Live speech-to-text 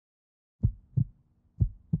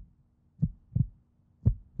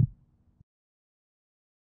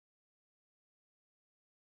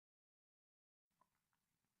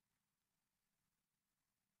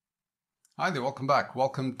Hi there, welcome back.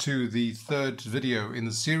 Welcome to the third video in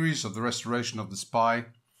the series of the restoration of the SPI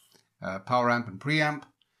power amp and preamp.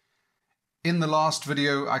 In the last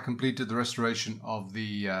video I completed the restoration of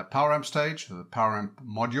the power amp stage, the power amp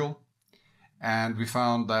module, and we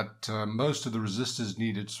found that most of the resistors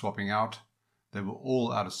needed swapping out. They were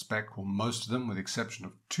all out of spec, or most of them, with the exception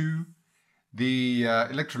of two. The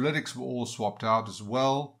electrolytics were all swapped out as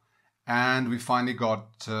well. And we finally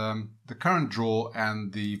got the current draw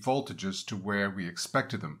and the voltages to where we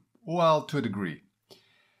expected them. Well, to a degree.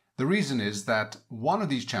 The reason is that one of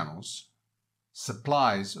these channels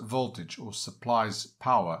supplies voltage or supplies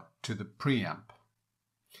power to the preamp.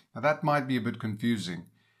 Now that might be a bit confusing.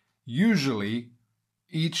 Usually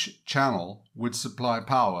each channel would supply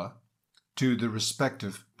power to the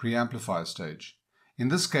respective preamplifier stage. In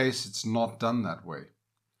this case, it's not done that way.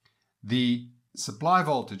 The supply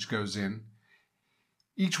voltage goes in,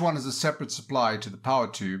 each one is a separate supply to the power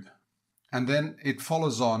tube, and then it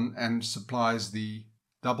follows on and supplies the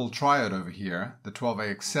double triode over here, the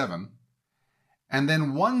 12AX7, and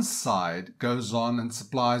then one side goes on and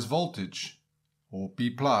supplies voltage, or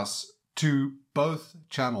B+, to both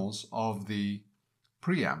channels of the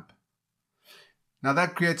preamp. Now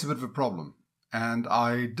that creates a bit of a problem, and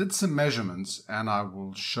I did some measurements and I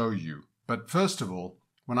will show you. But first of all,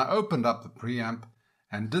 when I opened up the preamp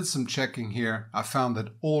and did some checking here, I found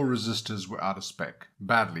that all resistors were out of spec,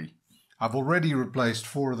 badly. I've already replaced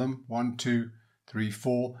 4 of them, 1, 2, 3,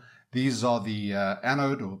 4. These are the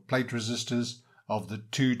anode or plate resistors of the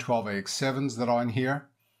two 12AX7s that are in here.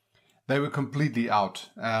 They were completely out.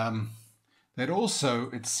 They'd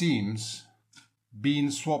also, it seems, been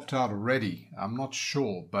swapped out already. I'm not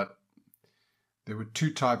sure, but there were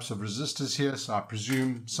two types of resistors here, so I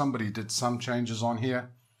presume somebody did some changes on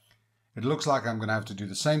here. It looks like I'm going to have to do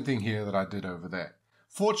the same thing here that I did over there.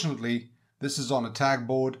 Fortunately, this is on a tag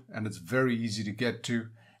board and it's very easy to get to,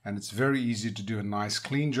 and it's very easy to do a nice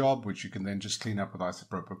clean job, which you can then just clean up with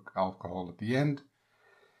isopropyl alcohol at the end.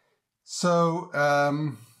 So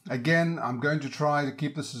again, I'm going to try to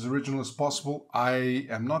keep this as original as possible. I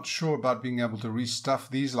am not sure about being able to restuff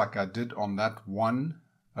these like I did on that one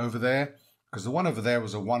over there, because the one over there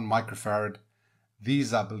was a 1 microfarad.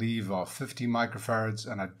 These, I believe, are 50 microfarads,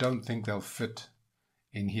 and I don't think they'll fit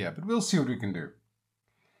in here, but we'll see what we can do.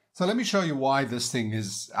 So let me show you why this thing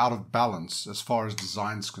is out of balance as far as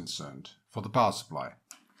design is concerned for the power supply.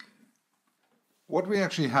 What we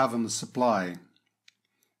actually have in the supply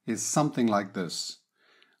is something like this.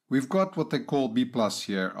 We've got what they call B+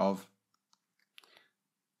 here of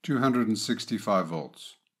 265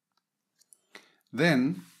 volts.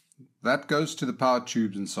 Then that goes to the power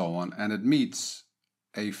tubes and so on, and it meets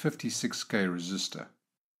a 56K resistor.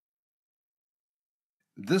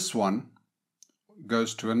 This one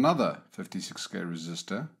goes to another 56K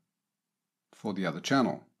resistor for the other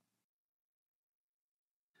channel.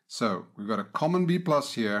 So we've got a common B+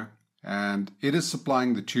 here, and it is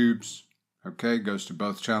supplying the tubes, okay, goes to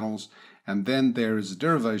both channels, and then there is a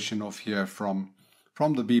derivation off here from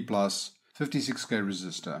the B+, 56K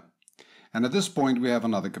resistor. And at this point we have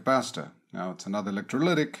another capacitor. Now it's another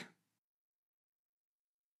electrolytic.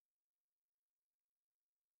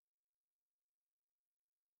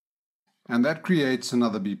 And that creates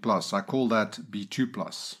another B+. I call that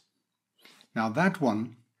B2+. Now that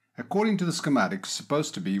one, according to the schematic, is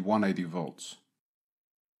supposed to be 180 volts.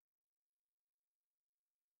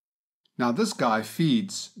 Now this guy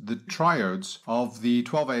feeds the triodes of the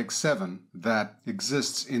 12AX7 that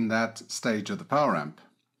exists in that stage of the power amp.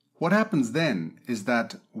 What happens then is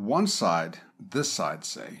that one side, this side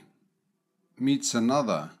say, meets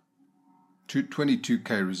another 22K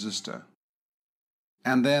resistor.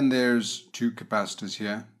 And then there's two capacitors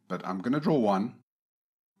here, but I'm going to draw one.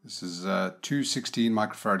 This is two 16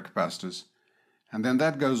 microfarad capacitors. And then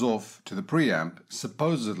that goes off to the preamp,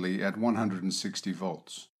 supposedly at 160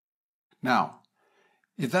 volts. Now,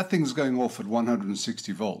 if that thing's going off at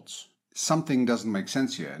 160 volts, something doesn't make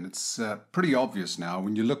sense here, and it's pretty obvious now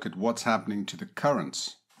when you look at what's happening to the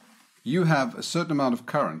currents. You have a certain amount of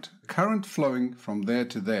current flowing from there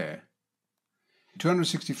to there,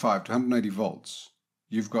 265 to 180 volts.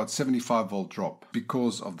 You've got 75 volt drop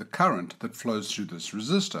because of the current that flows through this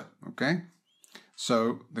resistor, okay?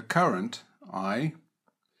 So the current, I,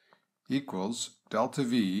 equals delta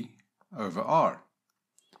V over R,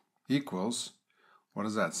 equals, what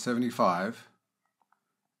is that, 75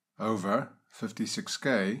 over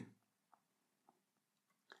 56K,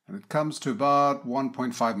 and it comes to about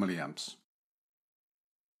 1.5 milliamps.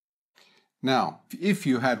 Now, if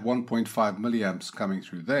you had 1.5 milliamps coming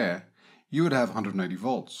through there, you would have 180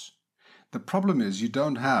 volts. The problem is you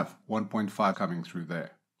don't have 1.5 coming through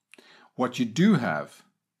there. What you do have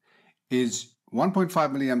is 1.5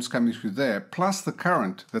 milliamps coming through there, plus the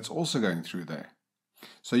current that's also going through there.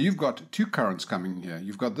 So you've got two currents coming here.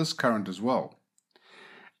 You've got this current as well.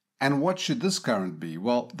 And what should this current be?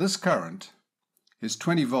 Well, this current is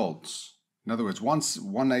 20 volts. In other words,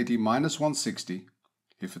 180 minus 160,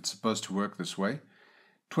 if it's supposed to work this way.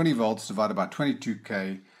 20 volts divided by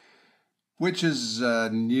 22K, which is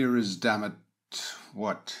near as damn it,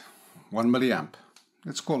 what? 1 milliamp.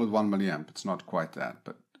 Let's call it 1 milliamp. It's not quite that,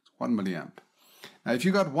 but 1 milliamp. Now, if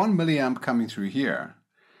you've got 1 milliamp coming through here,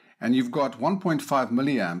 and you've got 1.5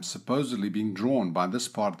 milliamps supposedly being drawn by this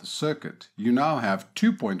part of the circuit, you now have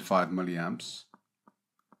 2.5 milliamps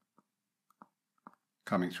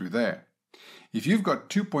coming through there. If you've got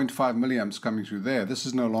 2.5 milliamps coming through there, this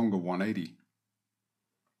is no longer 180.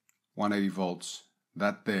 180 volts.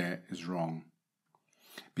 That there is wrong.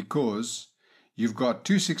 Because you've got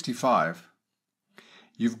 265,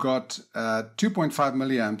 you've got 2.5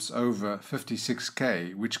 milliamps over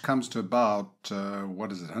 56K, which comes to about,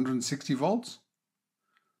 what is it, 160 volts?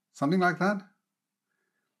 Something like that?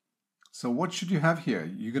 So what should you have here?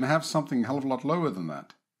 You're going to have something a hell of a lot lower than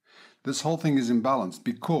that. This whole thing is imbalanced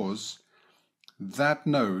because that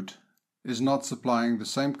node is not supplying the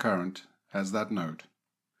same current as that node.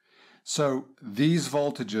 So these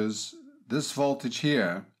voltages, this voltage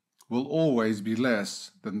here, will always be less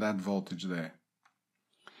than that voltage there.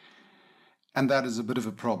 And that is a bit of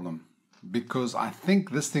a problem, because I think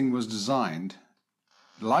this thing was designed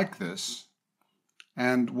like this,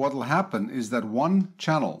 and what will happen is that one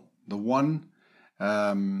channel, the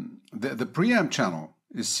preamp channel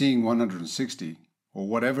is seeing 160, or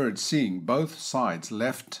whatever it's seeing, both sides,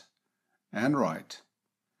 left and right,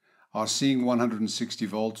 are seeing 160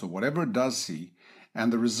 volts or whatever it does see,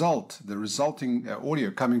 and the resulting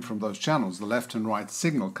audio coming from those channels, the left and right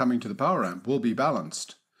signal coming to the power amp, will be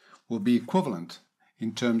balanced, will be equivalent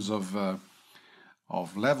in terms of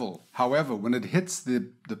level. However, when it hits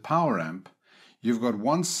the power amp, you've got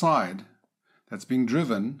one side that's being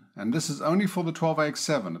driven, and this is only for the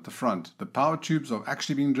 12AX7 at the front. The power tubes are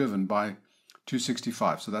actually being driven by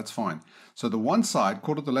 265, so that's fine. So the one side,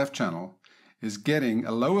 called the left channel, is getting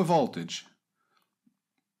a lower voltage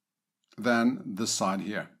than this side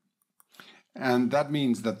here. And that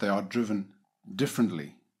means that they are driven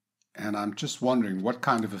differently. And I'm just wondering what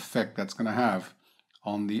kind of effect that's going to have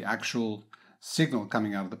on the actual signal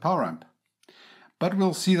coming out of the power amp. But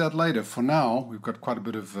we'll see that later. For now, we've got quite a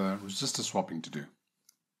bit of resistor swapping to do.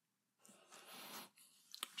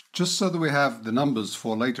 Just so that we have the numbers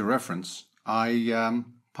for later reference, I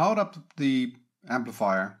powered up the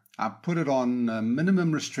amplifier. I put it on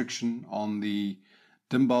minimum restriction on the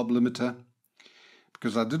dim bulb limiter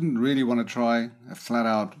because I didn't really want to try a flat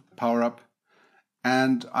out power up.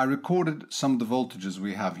 And I recorded some of the voltages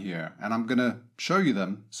we have here, and I'm going to show you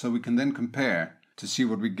them so we can then compare to see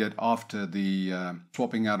what we get after the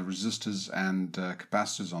swapping out of resistors and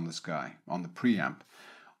capacitors on this guy, on the preamp.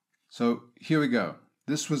 So here we go.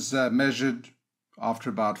 This was measured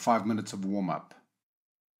after about 5 minutes of warm-up.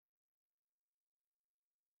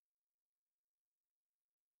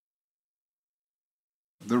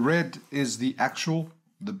 The red is the actual,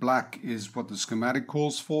 the black is what the schematic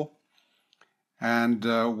calls for. And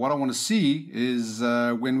what I want to see is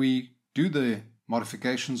when we do the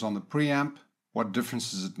modifications on the preamp, what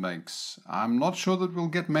differences it makes. I'm not sure that we'll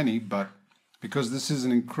get many, but because this is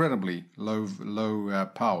an incredibly low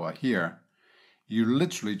power here, you're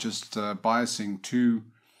literally just biasing two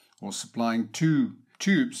or supplying two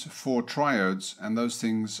tubes for triodes, and those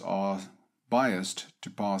things are biased to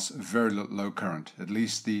pass very low current. At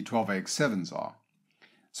least the 12AX7s are.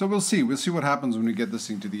 So we'll see what happens when we get this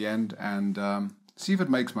thing to the end and see if it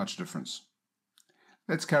makes much difference.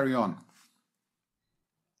 Let's carry on.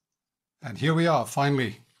 And here we are,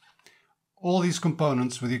 finally. All these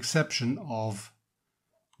components, with the exception of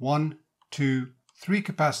 1, 2, 3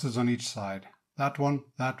 capacitors on each side, that one,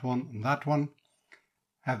 and that one,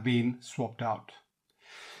 have been swapped out.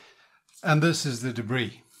 And this is the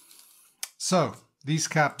debris. So, these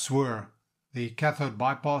caps were the cathode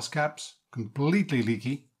bypass caps, completely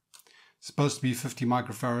leaky. Supposed to be 50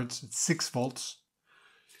 microfarads, it's 6 volts.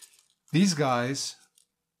 These guys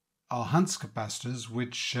are Hunt's capacitors,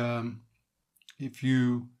 which if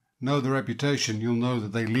you know the reputation, you'll know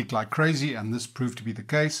that they leak like crazy, and this proved to be the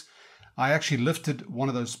case. I actually lifted one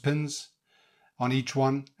of those pins on each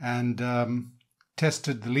one and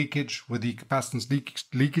tested the leakage with the capacitance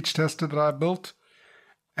leakage tester that I built,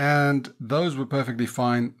 and those were perfectly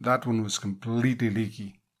fine. That one was completely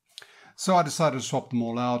leaky. So I decided to swap them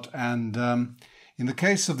all out, and in the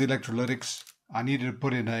case of the electrolytics, I needed to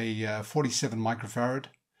put in a 47 microfarad,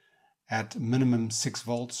 at minimum 6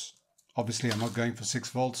 volts. Obviously I'm not going for 6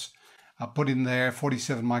 volts. I put in there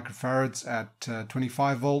 47 microfarads at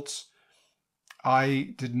 25 volts.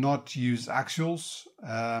 I did not use axials,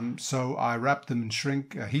 so I wrapped them in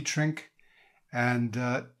heat shrink, and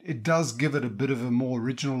it does give it a bit of a more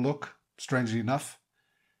original look, strangely enough.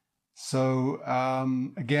 So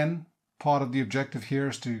again, part of the objective here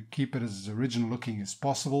is to keep it as original looking as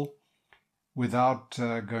possible without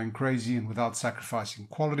going crazy and without sacrificing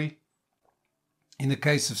quality. In the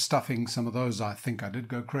case of stuffing some of those, I think I did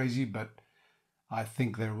go crazy, but I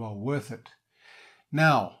think they're well worth it.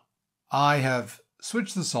 Now, I have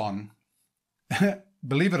switched this on.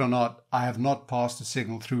 Believe it or not, I have not passed a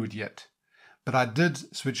signal through it yet, but I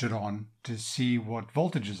did switch it on to see what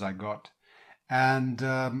voltages I got, and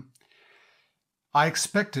I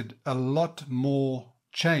expected a lot more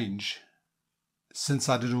change since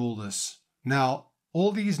I did all this. Now,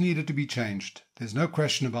 all these needed to be changed. There's no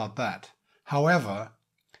question about that. However,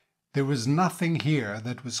 there was nothing here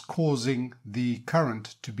that was causing the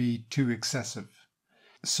current to be too excessive.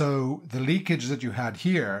 So the leakage that you had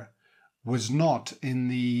here was not in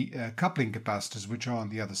the coupling capacitors, which are on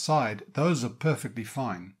the other side. Those are perfectly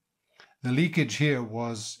fine. The leakage here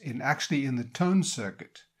was actually in the tone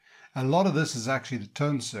circuit. A lot of this is actually the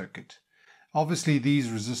tone circuit. Obviously these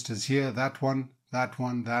resistors here, that one, that,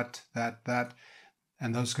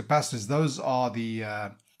 and those capacitors, those are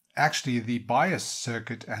the actually the bias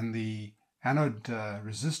circuit and the anode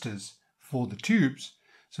resistors for the tubes.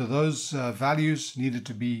 So those values needed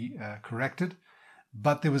to be corrected,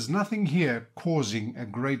 but there was nothing here causing a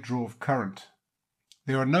great draw of current.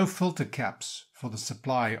 There are no filter caps for the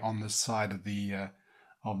supply on this side of the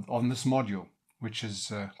on this module, which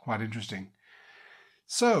is quite interesting.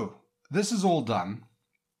 So this is all done.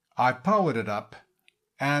 I powered it up,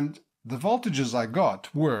 and the voltages I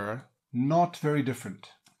got were not very different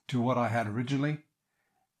to what I had originally.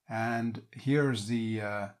 And here's the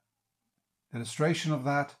illustration of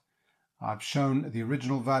that. I've shown the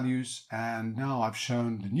original values, and now I've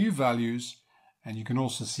shown the new values, and you can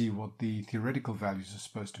also see what the theoretical values are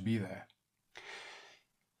supposed to be there.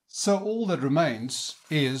 So all that remains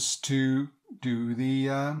is to do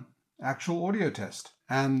the actual audio test.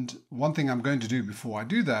 And one thing I'm going to do before I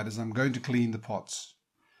do that is I'm going to clean the pots.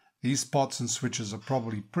 These pots and switches are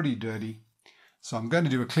probably pretty dirty. So I'm going to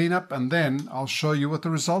do a cleanup, and then I'll show you what the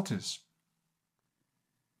result is.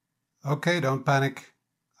 Okay, don't panic.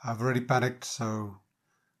 I've already panicked, so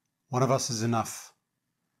one of us is enough.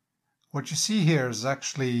 What you see here is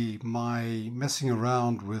actually my messing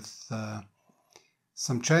around with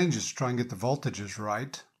some changes to try and get the voltages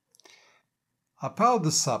right. I powered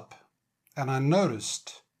this up, and I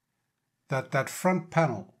noticed that that front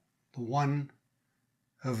panel, the one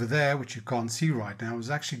over there, which you can't see right now, is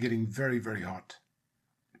actually getting very, very hot.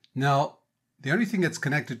 Now, the only thing that's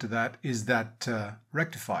connected to that is that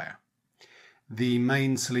rectifier, the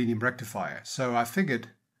main selenium rectifier. So I figured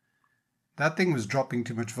that thing was dropping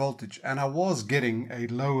too much voltage, and I was getting a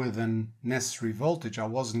lower than necessary voltage. I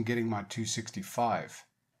wasn't getting my 265.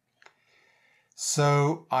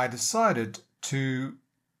 So I decided to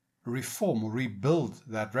reform or rebuild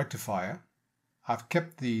that rectifier. I've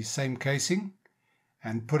kept the same casing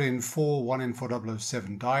and put in 4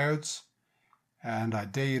 1N4007 diodes, and I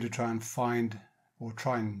dare you to try and find or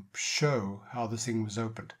try and show how this thing was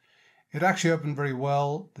opened. It actually opened very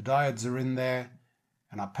well. The diodes are in there,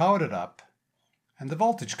 and I powered it up, and the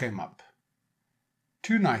voltage came up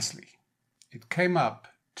too nicely. It came up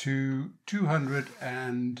to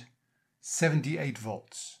 278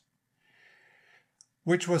 volts,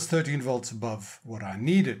 which was 13 volts above what I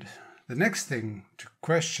needed. The next thing to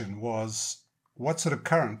question was what sort of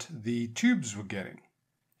current the tubes were getting.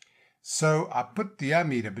 So I put the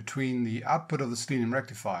ammeter between the output of the selenium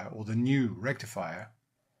rectifier, or the new rectifier,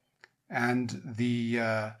 and the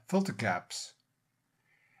filter caps,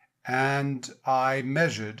 and I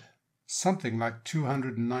measured something like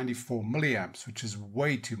 294 milliamps, which is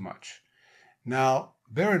way too much. Now,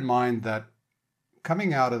 bear in mind that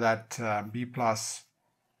coming out of that B+,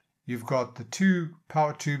 you've got the 2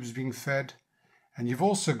 power tubes being fed, and you've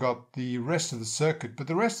also got the rest of the circuit, but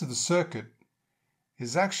the rest of the circuit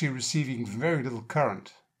is actually receiving very little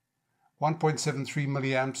current. 1.73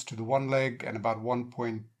 milliamps to the one leg, and about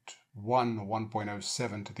 1.1 or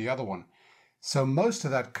 1.07 to the other one. So most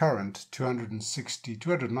of that current,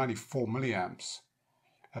 294 milliamps,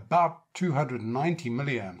 about 290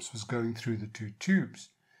 milliamps was going through the 2 tubes,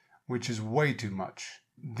 which is way too much.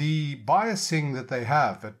 The biasing that they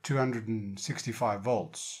have at 265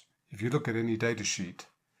 volts, if you look at any data sheet,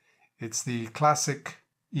 it's the classic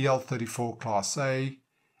EL34 Class A,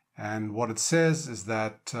 And what it says is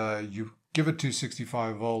that you give it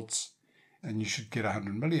 265 volts and you should get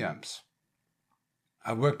 100 milliamps.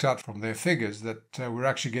 I worked out from their figures that we're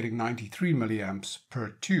actually getting 93 milliamps per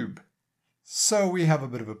tube. So we have a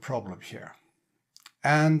bit of a problem here.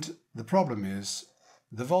 And the problem is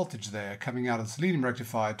the voltage there coming out of the selenium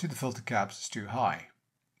rectifier to the filter caps is too high.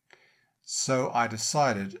 So I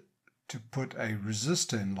decided to put a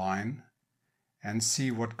resistor in line and see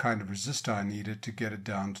what kind of resistor I needed to get it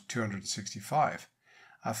down to 265.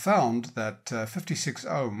 I found that 56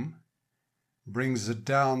 ohm brings it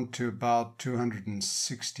down to about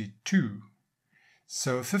 262.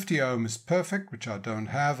 So 50 ohm is perfect, which I don't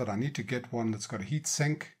have, and I need to get one that's got a heat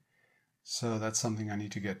sink. So that's something I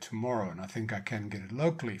need to get tomorrow, and I think I can get it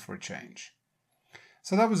locally for a change.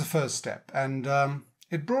 So that was the first step, and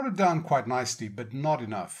it brought it down quite nicely, but not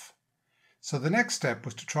enough. So the next step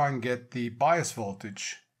was to try and get the bias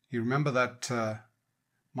voltage. You remember that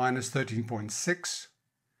minus 13.6?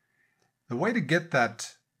 The way to get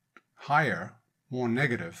that higher, more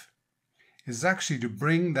negative, is actually to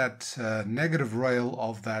bring that negative rail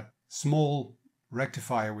of that small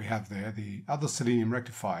rectifier we have there, the other selenium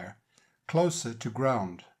rectifier, closer to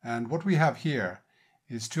ground. And what we have here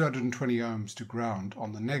is 220 ohms to ground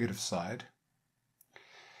on the negative side.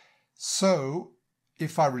 So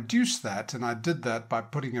if I reduce that, and I did that by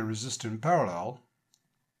putting a resistor in parallel,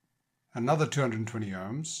 another 220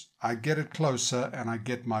 ohms, I get it closer and I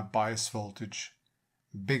get my bias voltage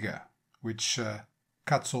bigger, which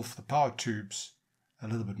cuts off the power tubes a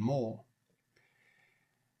little bit more.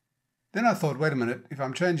 Then I thought, wait a minute, if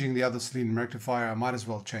I'm changing the other selenium rectifier, I might as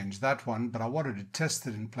well change that one, but I wanted to test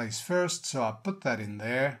it in place first, so I put that in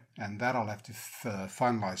there, and that I'll have to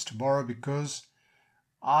finalize tomorrow because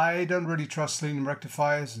I don't really trust selenium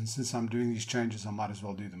rectifiers, and since I'm doing these changes, I might as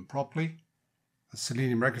well do them properly. The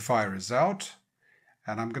selenium rectifier is out,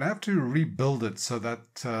 and I'm going to have to rebuild it so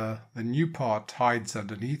that the new part hides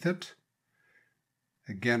underneath it.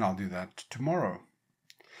 Again, I'll do that tomorrow.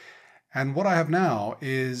 And what I have now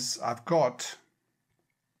is I've got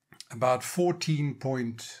about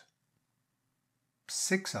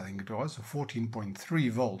 14.6, I think it was, or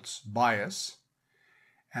 14.3 volts bias.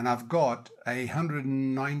 And I've got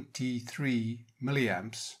 193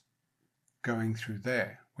 milliamps going through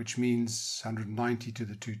there, which means 190 to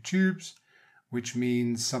the two tubes, which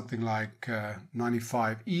means something like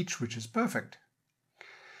 95 each, which is perfect.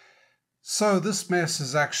 So this mess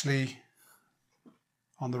is actually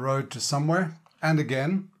on the road to somewhere, and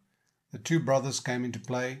again, the two brothers came into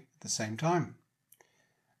play at the same time.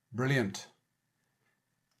 Brilliant.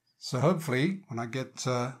 So hopefully, when I get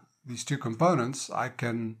these two components, I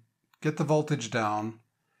can get the voltage down,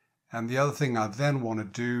 and the other thing I then want to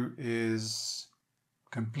do is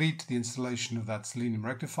complete the installation of that selenium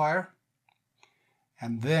rectifier,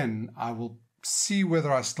 and then I will see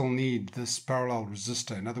whether I still need this parallel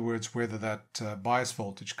resistor, in other words, whether that bias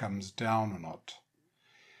voltage comes down or not.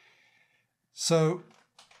 So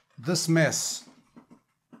this mess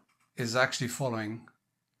is actually following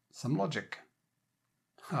some logic.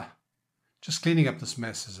 Just cleaning up this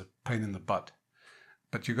mess is a pain in the butt,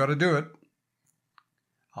 but you got to do it.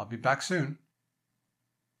 I'll be back soon.